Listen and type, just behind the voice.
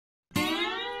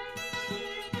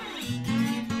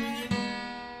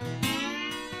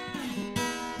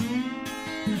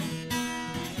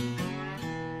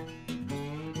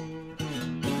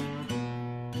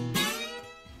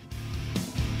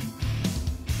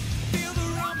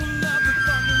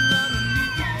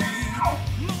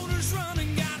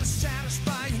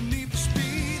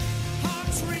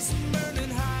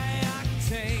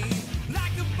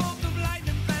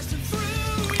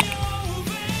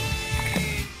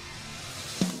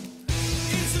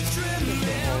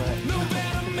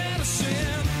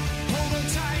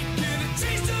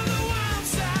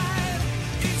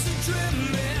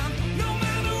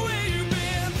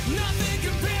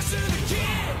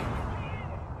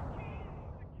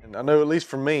I know at least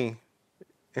for me,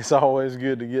 it's always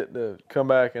good to get to come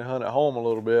back and hunt at home a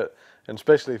little bit, and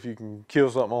especially if you can kill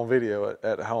something on video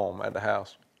at home, at the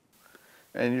house.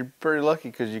 And you're pretty lucky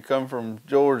because you come from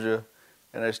Georgia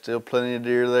and there's still plenty of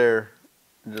deer there.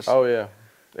 Oh yeah,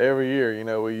 every year, you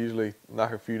know, we usually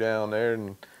knock a few down there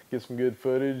and get some good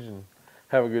footage and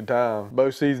have a good time. Bow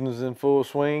season is in full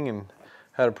swing, and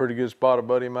had a pretty good spot. A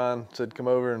buddy of mine said come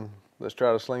over and let's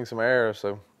try to sling some arrows,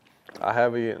 so I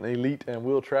have an elite and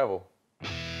will travel.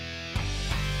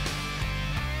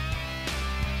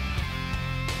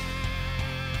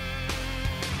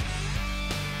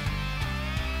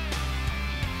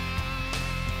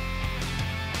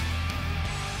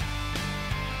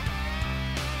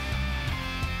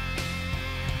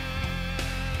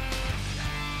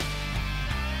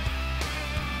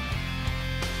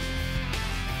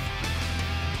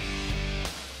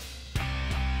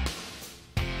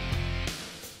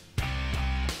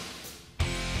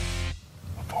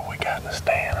 In the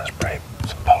stand, I sprayed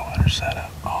some bow hunters set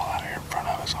up all out here in front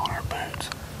of us on our boots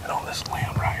and on this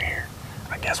limb right here.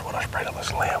 I guess what I sprayed on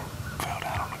this limb fell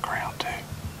down on the ground too.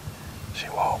 She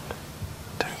walked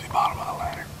to the bottom of the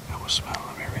ladder and was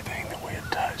smelling everything that we had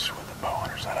touched with the bow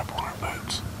hunter set up on our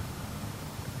boots.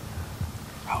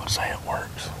 I would say it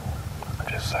works.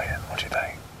 I'm just saying, what you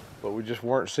think? But we just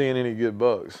weren't seeing any good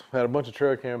bucks. Had a bunch of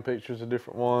trail cam pictures of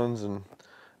different ones and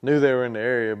knew they were in the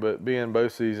area, but being bow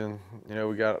season, you know,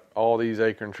 we got all these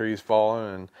acorn trees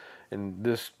falling, and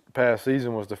this past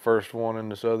season was the first one in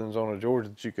the southern zone of Georgia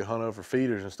that you could hunt over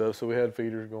feeders and stuff, so we had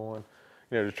feeders going,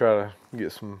 you know, to try to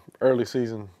get some early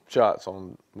season shots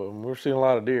on, but we were seeing a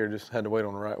lot of deer, just had to wait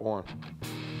on the right one.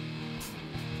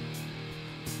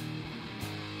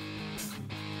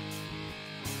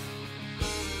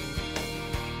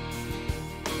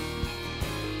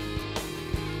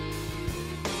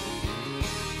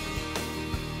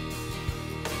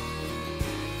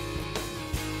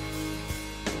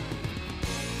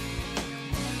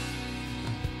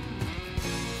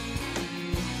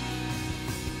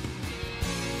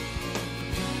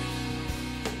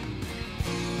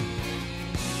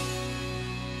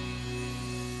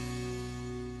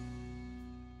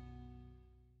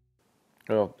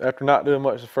 Well, after not doing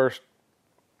much the first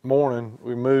morning,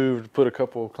 we moved, put a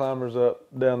couple of climbers up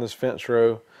down this fence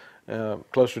row,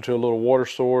 closer to a little water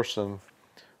source and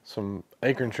some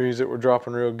acorn trees that were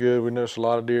dropping real good. We noticed a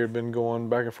lot of deer had been going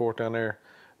back and forth down there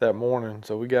that morning,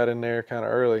 so we got in there kind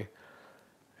of early.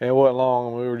 And it wasn't long,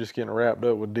 and we were just getting wrapped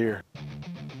up with deer.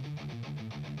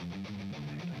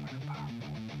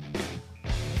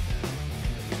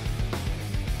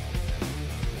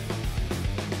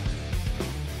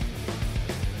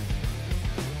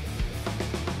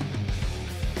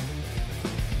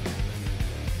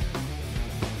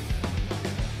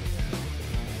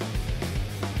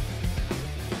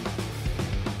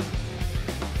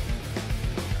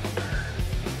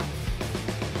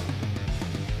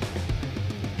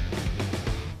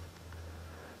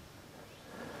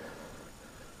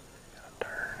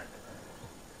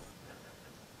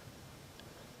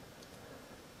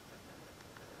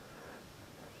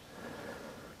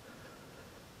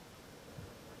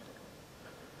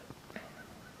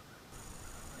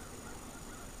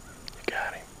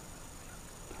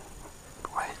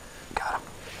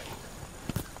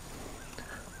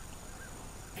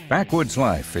 Backwoods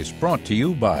Life is brought to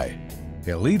you by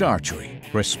Elite Archery,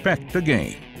 respect the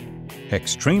game.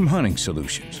 Extreme Hunting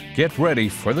Solutions, get ready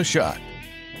for the shot.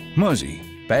 Muzzy,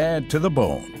 bad to the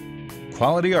bone.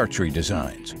 Quality Archery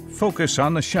Designs, focus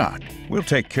on the shot. We'll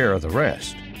take care of the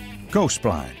rest. Ghost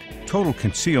Blind, total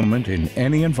concealment in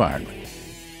any environment.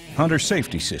 Hunter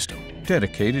Safety System,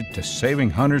 dedicated to saving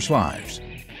hunters' lives.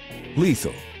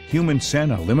 Lethal, human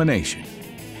scent elimination.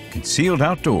 Concealed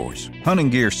Outdoors, hunting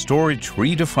gear storage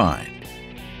redefined.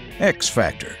 X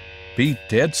Factor, be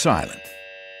dead silent.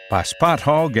 By Spot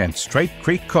Hog and Straight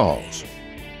Creek Calls.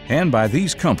 And by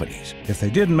these companies. If they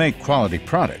didn't make quality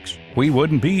products, we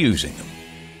wouldn't be using them.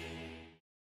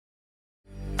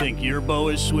 Think your bow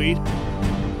is sweet?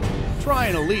 Try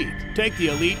an Elite. Take the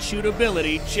Elite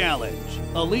Shootability Challenge.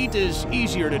 Elite is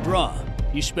easier to draw.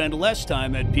 You spend less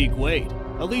time at peak weight.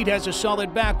 Elite has a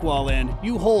solid back wall and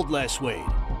you hold less weight.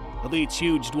 Elite's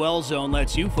huge dwell zone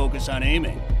lets you focus on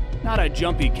aiming, not a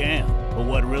jumpy cam. But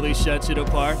what really sets it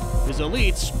apart is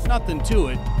Elite's nothing to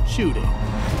it shooting.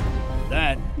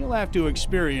 That you'll have to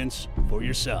experience for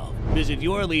yourself. Visit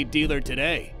your Elite dealer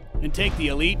today and take the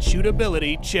Elite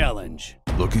Shootability Challenge.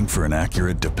 Looking for an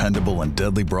accurate, dependable, and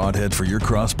deadly broadhead for your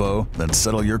crossbow? Then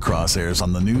settle your crosshairs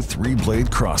on the new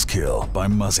 3-blade Crosskill by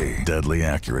Muzzy. Deadly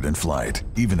accurate in flight,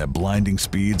 even at blinding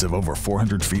speeds of over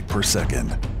 400 feet per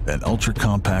second. An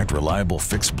ultra-compact, reliable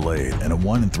fixed blade and a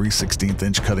 1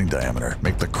 3/16" cutting diameter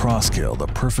make the Crosskill the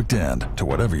perfect end to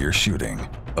whatever you're shooting.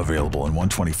 Available in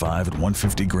 125 and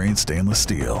 150 grain stainless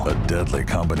steel. A deadly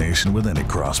combination with any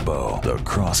crossbow. The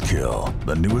Crosskill,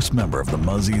 the newest member of the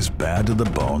Muzzy's Bad to the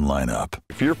Bone lineup.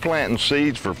 If you're planting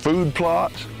seeds for food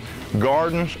plots,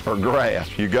 gardens, or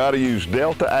grass, you gotta use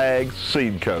Delta Ag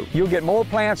Seed Coat. You'll get more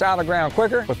plants out of the ground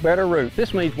quicker with better roots.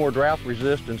 This means more drought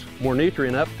resistance, more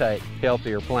nutrient uptake,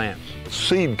 healthier plants.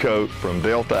 Seed Coat from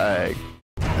Delta Ag.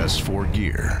 S4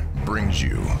 Gear brings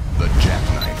you the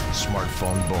Jackknife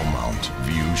Smartphone Bow Mount.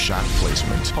 View shot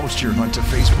placement. Post your hunt to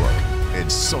Facebook.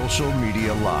 It's social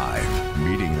media live,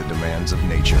 meeting the demands of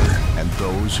nature and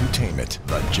those who tame it.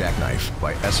 The Jackknife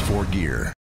by S4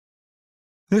 Gear.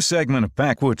 This segment of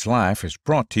Backwoods Life is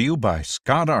brought to you by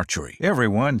Scott Archery,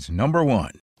 everyone's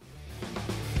 #1.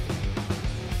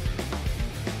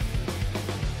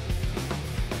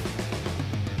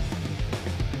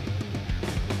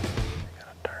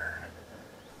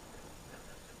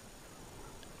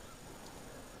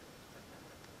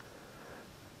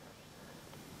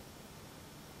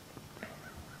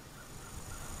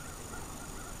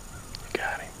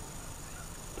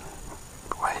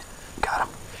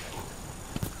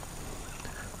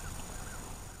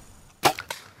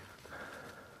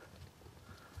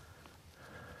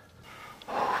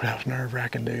 That was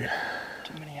nerve-wracking, dude.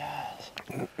 Too many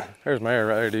eyes. There's my arrow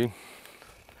right there, dude.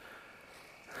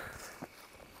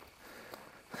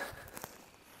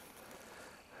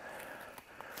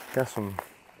 Got some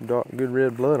dark, good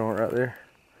red blood on it right there.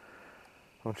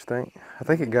 Don't you think? I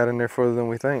think it got in there further than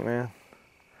we think, man.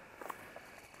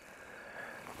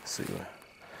 Let's see.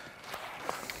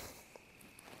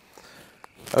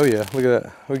 Oh yeah, look at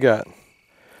that. We got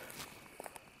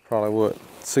probably what,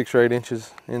 6 or 8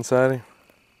 inches inside him.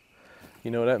 You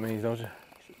know what that means, don't you?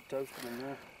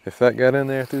 If that got in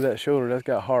there through that shoulder, that's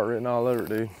got heart written all over it,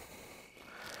 dude.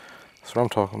 That's what I'm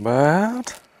talking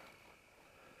about.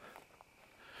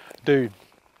 Dude,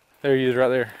 there he is right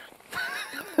there.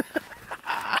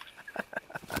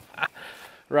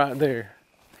 Right there.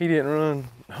 He didn't run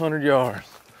 100 yards.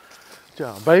 Good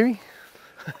job, baby.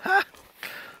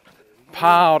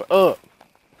 Piled up.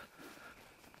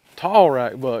 Tall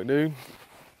rack buck, dude.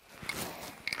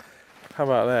 How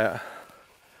about that?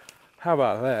 How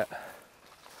about that?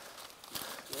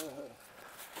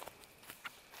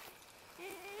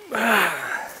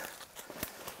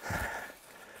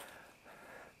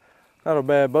 Not a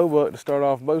bad bow buck to start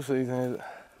off bow season, is it?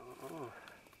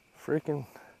 Freaking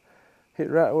hit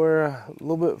right where, a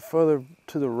little bit further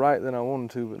to the right than I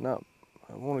wanted to, but not,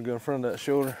 I wanted to go in front of that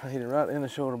shoulder. I hit it right in the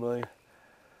shoulder blade.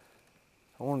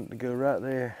 I wanted to go right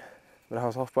there, but I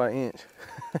was off by an inch.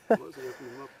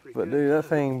 But dude, that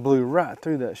thing blew right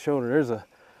through that shoulder. There's a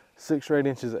 6 or 8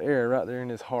 inches of air right there in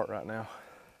his heart right now.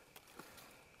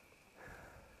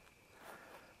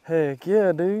 Heck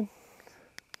yeah, dude.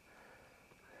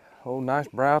 Old nice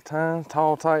brow tine,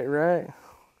 tall, tight rack.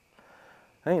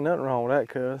 Ain't nothing wrong with that,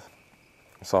 cuz.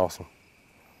 It's awesome.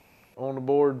 On the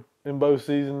board in bow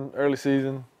season, early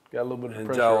season, got a little bit of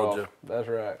pressure off. That's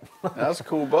right. That's a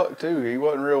cool buck too. He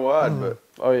wasn't real wide, but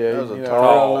oh yeah, that was a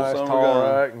tall, nice tall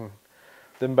rack, and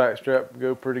them backstrap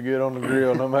go pretty good on the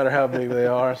grill, no matter how big they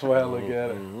are. That's the way I look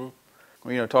at it. Well,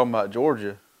 you know, talking about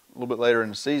Georgia, a little bit later in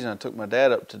the season, I took my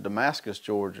dad up to Damascus,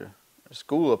 Georgia. The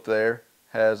school up there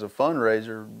has a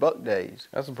fundraiser, Buck Daze.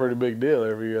 That's a pretty big deal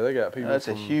every year. They got people That's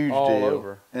a from huge all deal.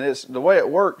 over. And it's the way it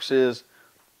works is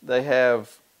they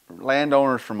have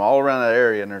landowners from all around that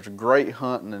area, and there's great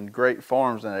hunting and great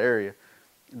farms in that area.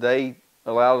 They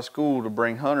allow the school to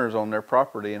bring hunters on their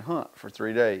property and hunt for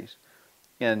 3 days.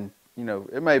 And you know,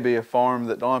 it may be a farm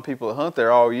that the only people that hunt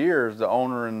there all year is the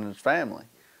owner and his family.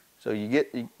 So you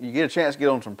get a chance to get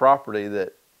on some property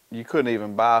that you couldn't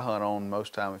even buy a hunt on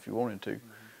most time if you wanted to.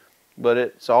 But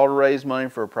it's all to raise money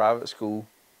for a private school,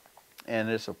 and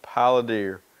it's a pile of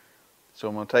deer. So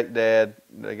I'm gonna take Dad.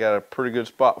 They got a pretty good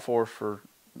spot for us for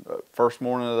first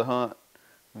morning of the hunt.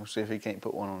 We'll see if he can't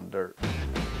put one on the dirt.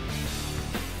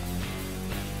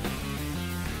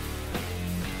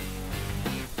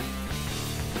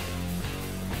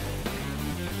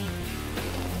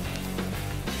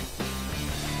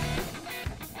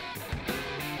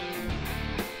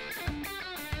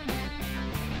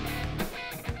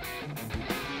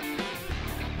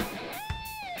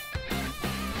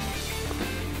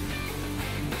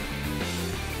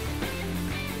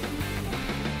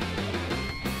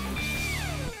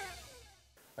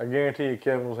 I guarantee you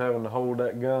Kevin was having to hold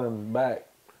that gun back.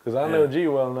 Because I know G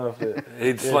well enough that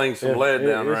he'd sling some lead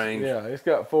down range. Yeah, it's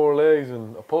got 4 legs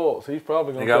and a pulse. He's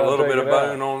probably going to got a little bit of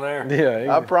bone on there.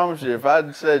 Yeah. I promise you, if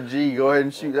I'd said, G, go ahead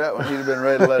and shoot that one, he'd have been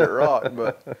ready to let it rock.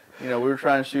 But, you know, we were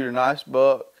trying to shoot a nice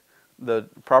buck. The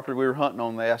property we were hunting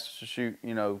on, they asked us to shoot,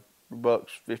 you know,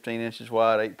 bucks 15 inches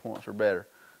wide, 8 points or better.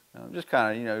 Just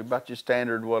kind of, you know, about your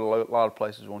standard what a lot of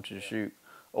places want you to shoot.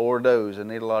 Or does. They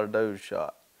need a lot of does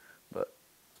shot. But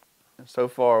so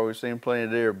far, we've seen plenty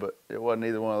of deer, but it wasn't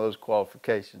either one of those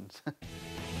qualifications.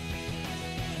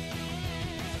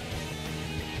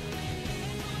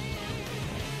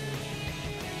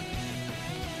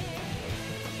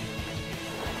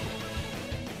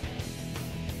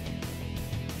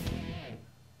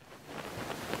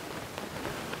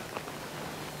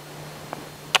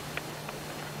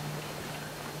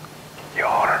 You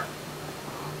on her?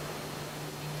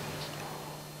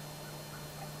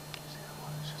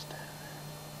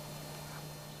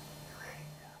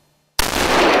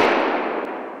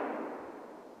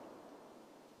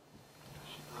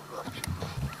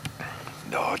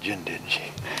 Dodging, didn't she?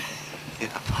 Yeah,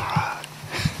 all right.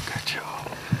 Good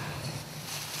job.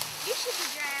 You should be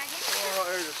dragging. Oh,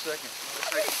 there's a second.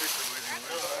 Let's take a picture with him.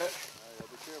 All right.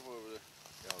 Be careful over there.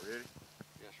 Y'all ready?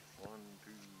 Yes, sir. 1,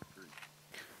 2, 3.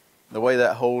 The way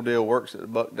that whole deal works at the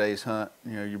Buck Daze hunt,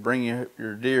 you know, you bring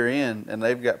your deer in, and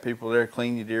they've got people there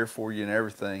clean your deer for you and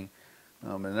everything.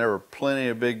 And there were plenty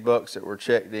of big bucks that were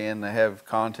checked in. They have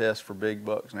contests for big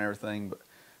bucks and everything, but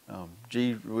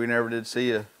gee, we never did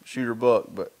see a shooter buck,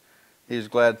 but he was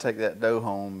glad to take that doe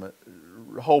home. But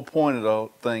the whole point of the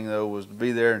thing, though, was to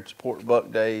be there and support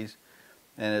Buck Daze,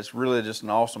 and it's really just an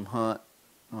awesome hunt.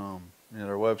 You know,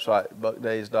 their website,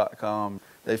 buckdaze.com,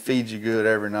 they feed you good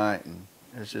every night, and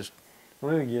it's just...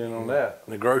 We need to get in on that.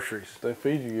 The groceries. If they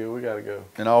feed you good, we got to go.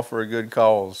 And all for a good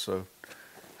cause, so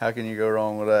how can you go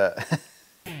wrong with that?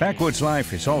 Backwoods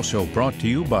Life is also brought to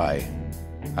you by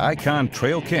Icon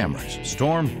Trail Cameras,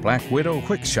 Storm, Black Widow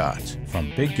Quick Shots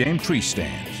from Big Game Tree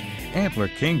Stands, Antler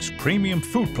King's Premium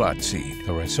Food Plot Seed.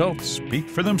 The results speak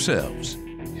for themselves.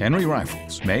 Henry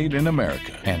Rifles, made in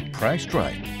America and priced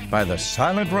right by the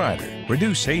Silent Rider.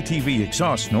 Reduce ATV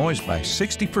exhaust noise by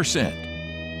 60%.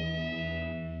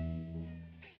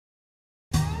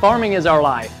 Farming is our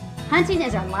life. Hunting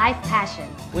is our life passion.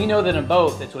 We know that in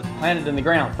both, it's what's planted in the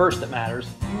ground first that matters.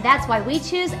 And that's why we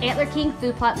choose Antler King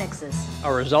food plot mixes.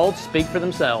 Our results speak for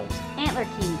themselves. Antler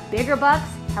King, bigger bucks,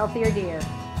 healthier deer.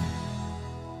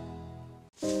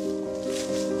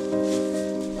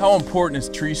 How important is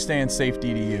tree stand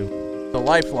safety to you? The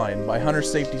Lifeline by Hunter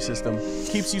Safety System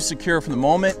keeps you secure from the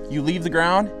moment you leave the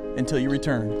ground until you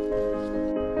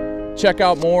return. Check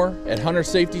out more at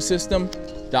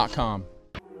huntersafetysystem.com.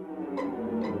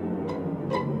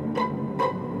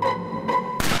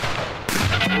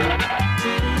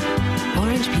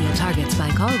 Orange Peel Targets by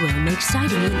Caldwell makes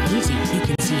sighting in easy. You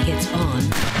can see hits on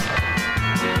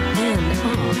and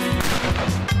off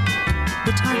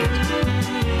the target.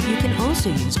 You can also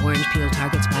use Orange Peel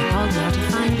Targets by Caldwell to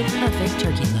find the perfect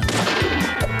turkey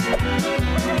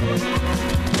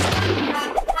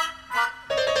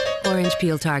load. Orange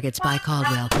Peel Targets by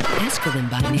Caldwell. Ask for them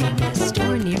by name in a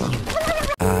store near you.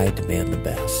 I demand the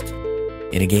best.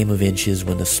 In a game of inches,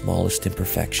 when the smallest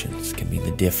imperfections can mean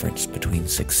the difference between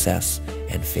success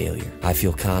and failure, I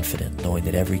feel confident knowing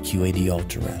that every QAD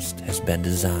Ultra-Rest has been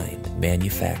designed,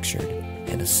 manufactured,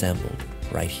 and assembled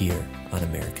right here on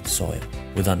American soil.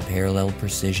 With unparalleled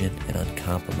precision and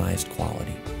uncompromised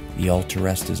quality, the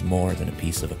Ultra-Rest is more than a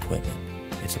piece of equipment.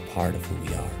 It's a part of who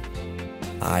we are.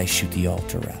 I shoot the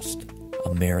Ultra-Rest,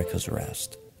 America's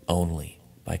Rest, only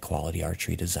by Quality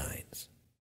Archery Designs.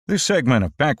 This segment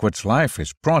of Backwoods Life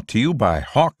is brought to you by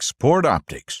Hawk Sport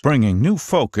Optics, bringing new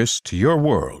focus to your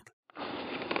world.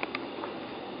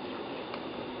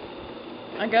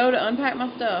 I go to unpack my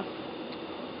stuff,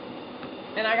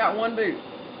 and I got one boot.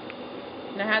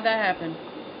 Now, how'd that happen?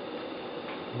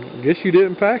 Guess you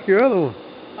didn't pack your other one.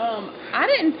 I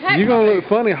didn't pack. You're gonna look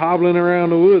funny hobbling around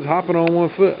the woods, hopping on one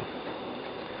foot.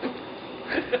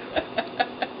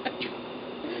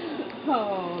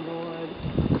 Oh Lord,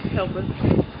 help us.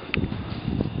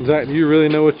 Zach, do you really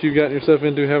know what you got yourself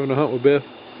into having to hunt with Beth?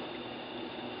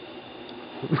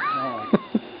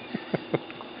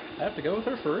 I have to go with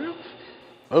her for real?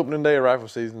 Opening day of rifle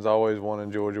season is always one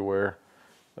in Georgia where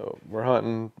we're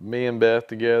hunting, me and Beth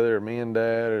together, or me and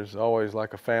Dad. It's always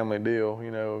like a family deal,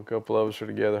 you know, a couple of us are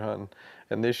together hunting.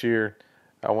 And this year,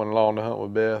 I went along to hunt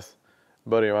with Beth, a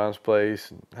buddy of mine's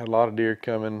place, and had a lot of deer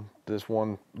coming to this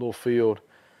one little field.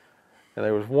 And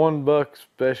there was one buck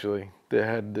especially that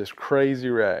had this crazy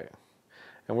rack.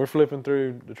 and we're flipping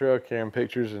through the trail cam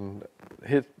pictures, and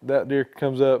that deer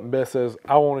comes up, and Beth says,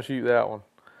 "I want to shoot that one,"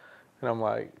 and I'm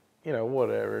like, you know,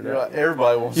 whatever. Right,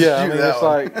 everybody wants to shoot I mean, that it's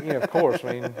one. like, you know, of course.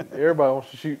 I mean, everybody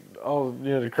wants to shoot all, you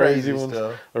know, the crazy ones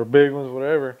stuff. or big ones,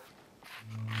 whatever.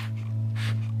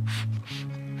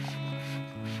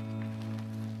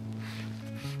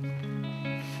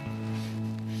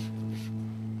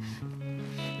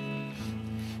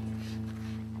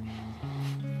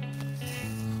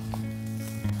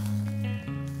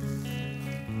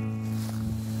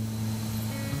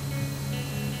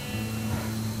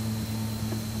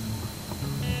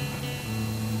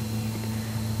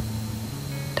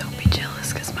 Don't be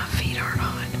jealous because my feet aren't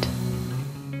hot.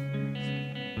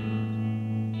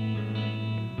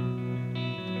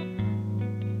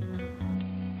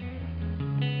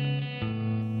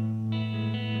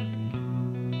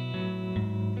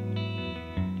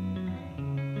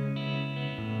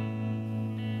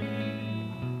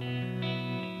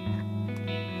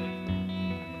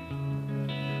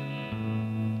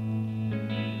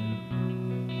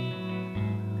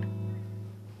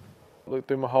 Look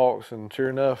through my hawks, and sure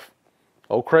enough,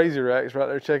 old Crazy Rack's right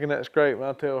there checking that scrape. And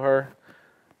I tell her,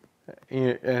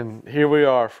 and here we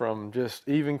are from just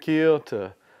even kill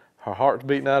to her heart's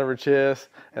beating out of her chest.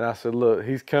 And I said, look,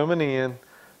 he's coming in,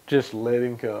 just let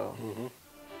him come.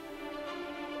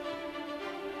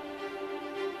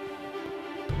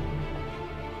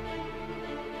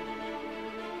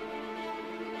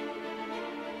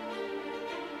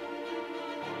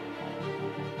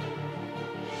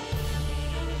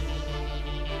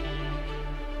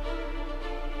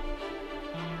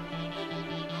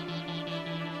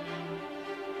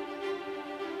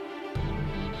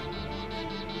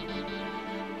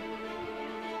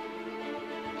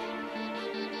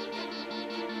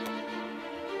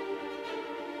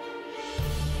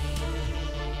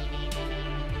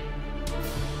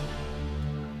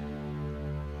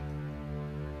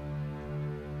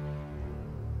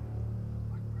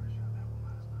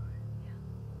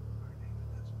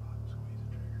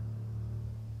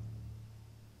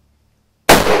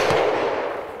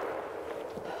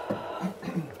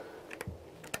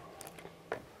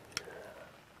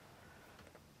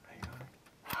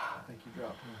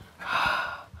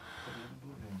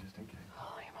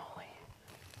 Holy moly.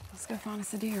 Let's go find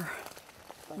us a deer.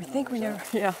 We think we know.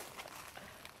 Yeah.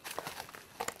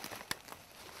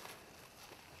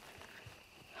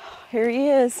 Here he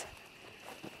is.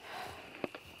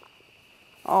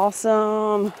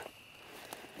 Awesome.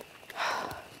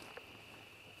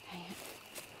 Dang it.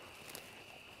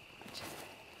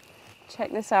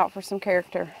 Check this out for some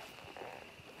character.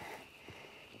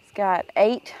 It's got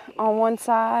 8 on one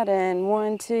side and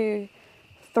 1, 2,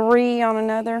 3 on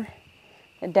another.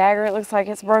 The dagger, it looks like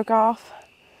it's broke off.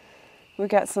 We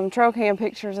got some trail cam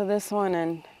pictures of this one,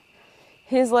 and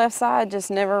his left side just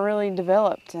never really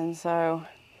developed, and so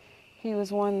he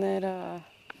was one that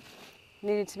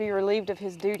needed to be relieved of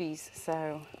his duties,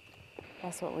 so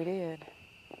that's what we did.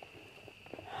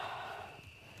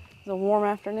 It's a warm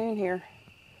afternoon here,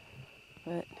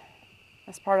 but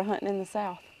that's part of hunting in the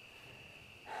South.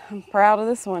 I'm proud of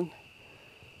this one.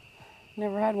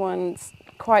 Never had one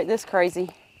quite this crazy.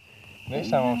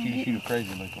 Next time I want you to shoot a crazy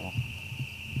looking one.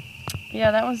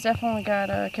 Yeah, that one's definitely got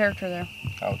a character there.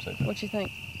 I would say so. What you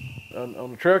think?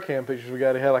 On the trail cam pictures we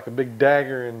got, he had like a big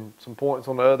dagger and some points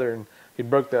on the other, and he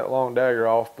broke that long dagger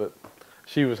off, but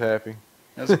she was happy.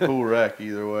 That's a cool rack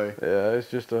either way. Yeah,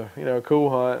 it's just a, you know, cool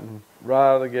hunt, and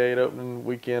right out of the gate, opening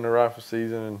weekend of rifle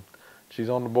season, and she's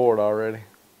on the board already.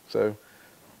 So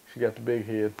she got the big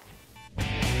head.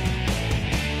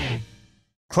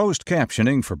 Closed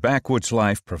captioning for Backwoods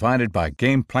Life provided by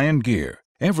Game Plan Gear.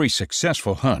 Every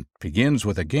successful hunt begins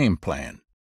with a game plan.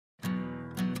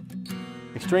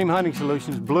 Extreme Hunting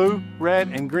Solutions blue, red,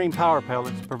 and green power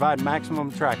pellets provide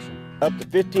maximum traction. Up to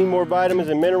 15 more vitamins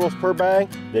and minerals per bag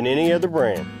than any other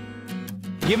brand.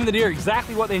 Giving the deer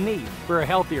exactly what they need for a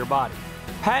healthier body.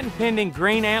 Patent pending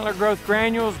green antler growth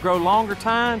granules grow longer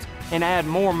tines and add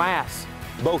more mass.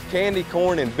 Both candy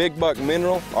corn and Big Buck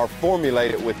Mineral are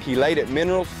formulated with chelated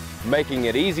minerals, making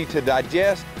it easy to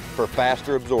digest for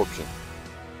faster absorption.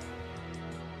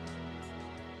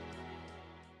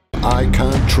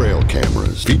 Icon trail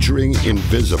cameras featuring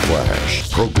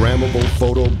InvisiFlash, programmable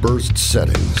photo burst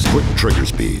settings, quick trigger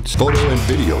speeds, photo and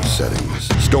video settings,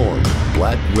 Storm,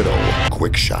 Black Widow,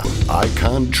 Quick Shot.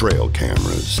 Icon trail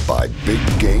cameras by Big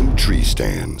Game Tree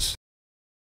Stands.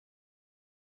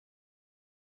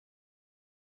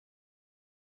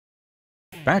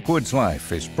 Backwoods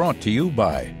Life is brought to you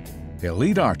by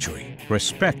Elite Archery,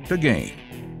 Respect the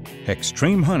Game,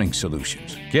 Extreme Hunting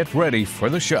Solutions, Get Ready for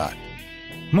the Shot,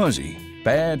 Muzzy,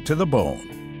 bad to the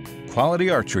bone. Quality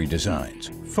archery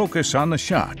designs. Focus on the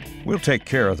shot. We'll take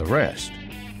care of the rest.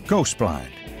 Ghost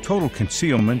Blind. Total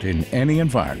concealment in any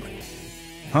environment.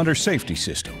 Hunter Safety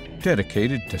System.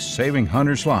 Dedicated to saving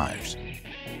hunters' lives.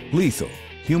 Lethal.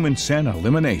 Human scent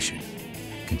elimination.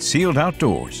 Concealed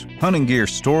outdoors. Hunting gear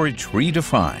storage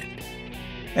redefined.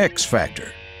 X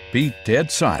Factor. Be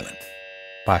dead silent.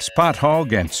 By Spot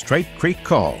Hog and Straight Creek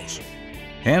Calls.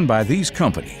 And by these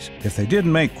companies. If they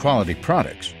didn't make quality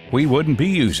products, we wouldn't be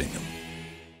using them.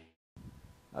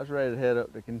 I was ready to head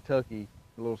up to Kentucky,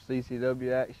 a little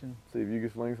CCW action. See if you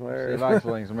can sling some arrows. See if I can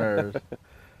sling some arrows.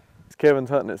 Kevin's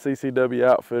hunting at CCW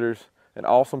Outfitters, an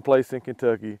awesome place in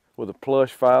Kentucky with a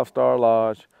plush 5-star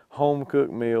lodge,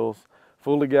 home-cooked meals,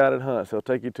 fully guided hunts. They'll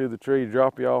take you to the tree,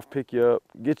 drop you off, pick you up,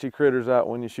 get your critters out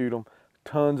when you shoot them.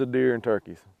 Tons of deer and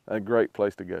turkeys. A great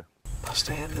place to go. My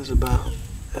stand is about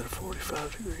at a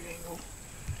 45-degree angle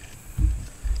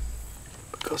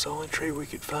because the only tree we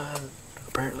could find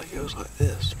apparently goes like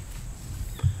this.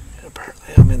 And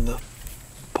apparently I'm in the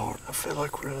part, I feel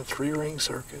like we're in a 3-ring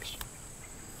circus.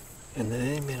 And then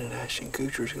any minute Ashton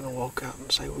Kutcher's gonna walk out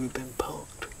and say we've been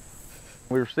punked.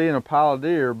 We were seeing a pile of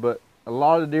deer, but a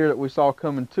lot of deer that we saw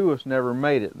coming to us never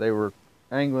made it. They were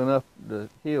angling up the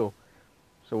hill.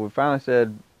 So we finally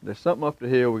said, there's something up the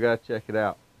hill, we gotta check it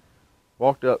out.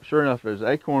 Walked up, sure enough, there's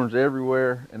acorns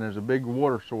everywhere, and there's a big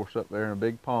water source up there in a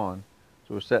big pond.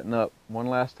 So we're setting up one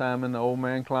last time in the old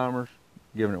man climbers,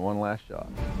 giving it one last shot.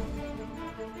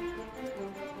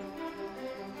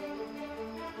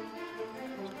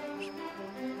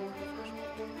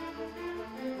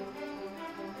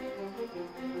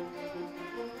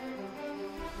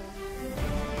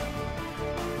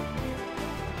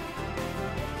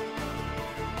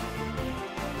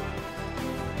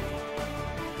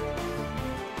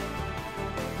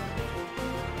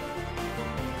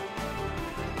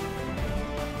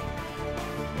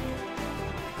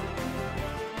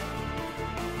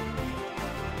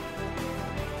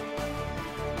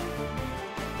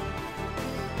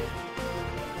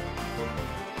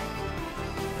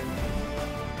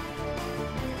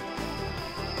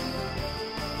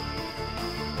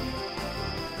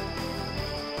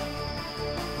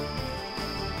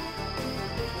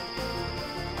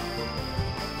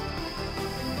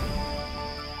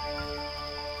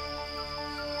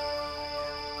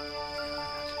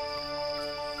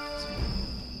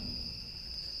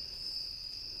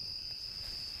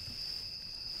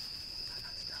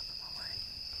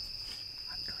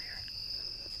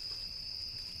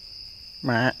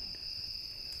 Matt.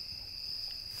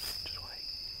 Just wait.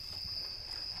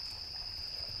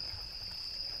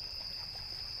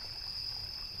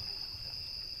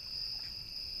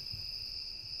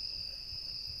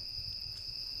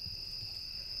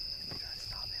 You gotta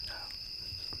stop him now.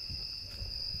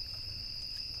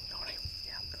 Tony.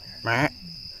 Yeah, I'm clear. Matt.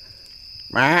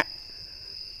 Matt.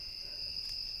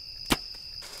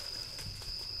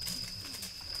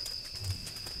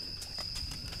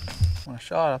 When I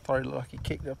shot, I thought he looked like he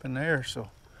kicked up in the air, so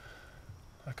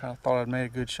I kind of thought I'd made a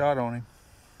good shot on him.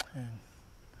 And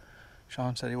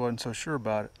Sean said he wasn't so sure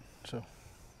about it, so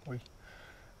we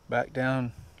backed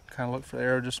down, kind of looked for the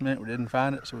arrow just a minute. We didn't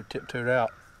find it, so we tiptoed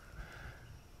out.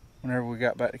 Whenever we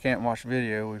got back to camp and watched the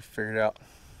video, we figured out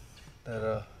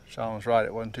that Sean was right.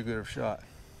 It wasn't too good of a shot.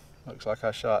 Looks like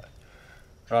I shot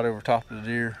right over top of the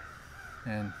deer,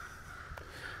 and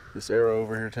this arrow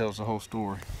over here tells the whole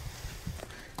story.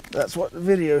 That's what the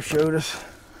video showed us.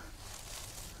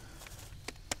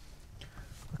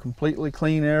 A completely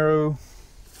clean arrow,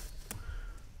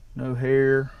 no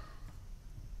hair,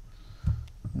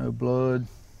 no blood.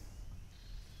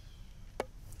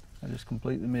 I just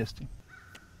completely missed him.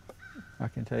 I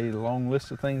can tell you the long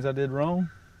list of things I did wrong,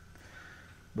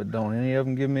 but don't any of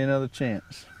them give me another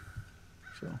chance.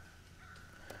 So,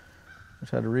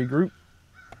 just had to regroup,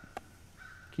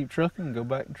 keep trucking, and go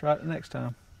back and try it the next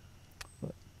time.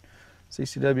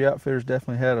 CCW Outfitters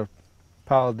definitely had a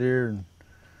pile of deer, and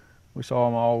we saw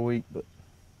them all week, but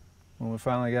when we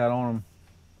finally got on them,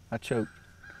 I choked.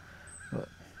 But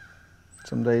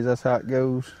some days that's how it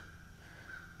goes.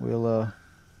 We'll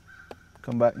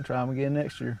come back and try them again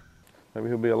next year. Maybe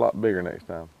he'll be a lot bigger next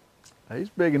time. He's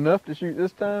big enough to shoot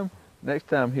this time. Next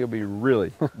time he'll be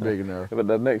really big enough. But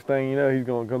the next thing you know, he's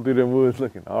going to come through them woods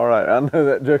looking, all right, I know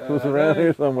that joke was around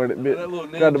here somewhere that bit,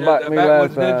 tried to bite me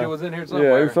last time. Ninja was in here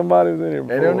somewhere. Yeah, somebody was in here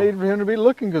before. They don't need for him to be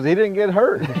looking because he didn't get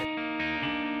hurt.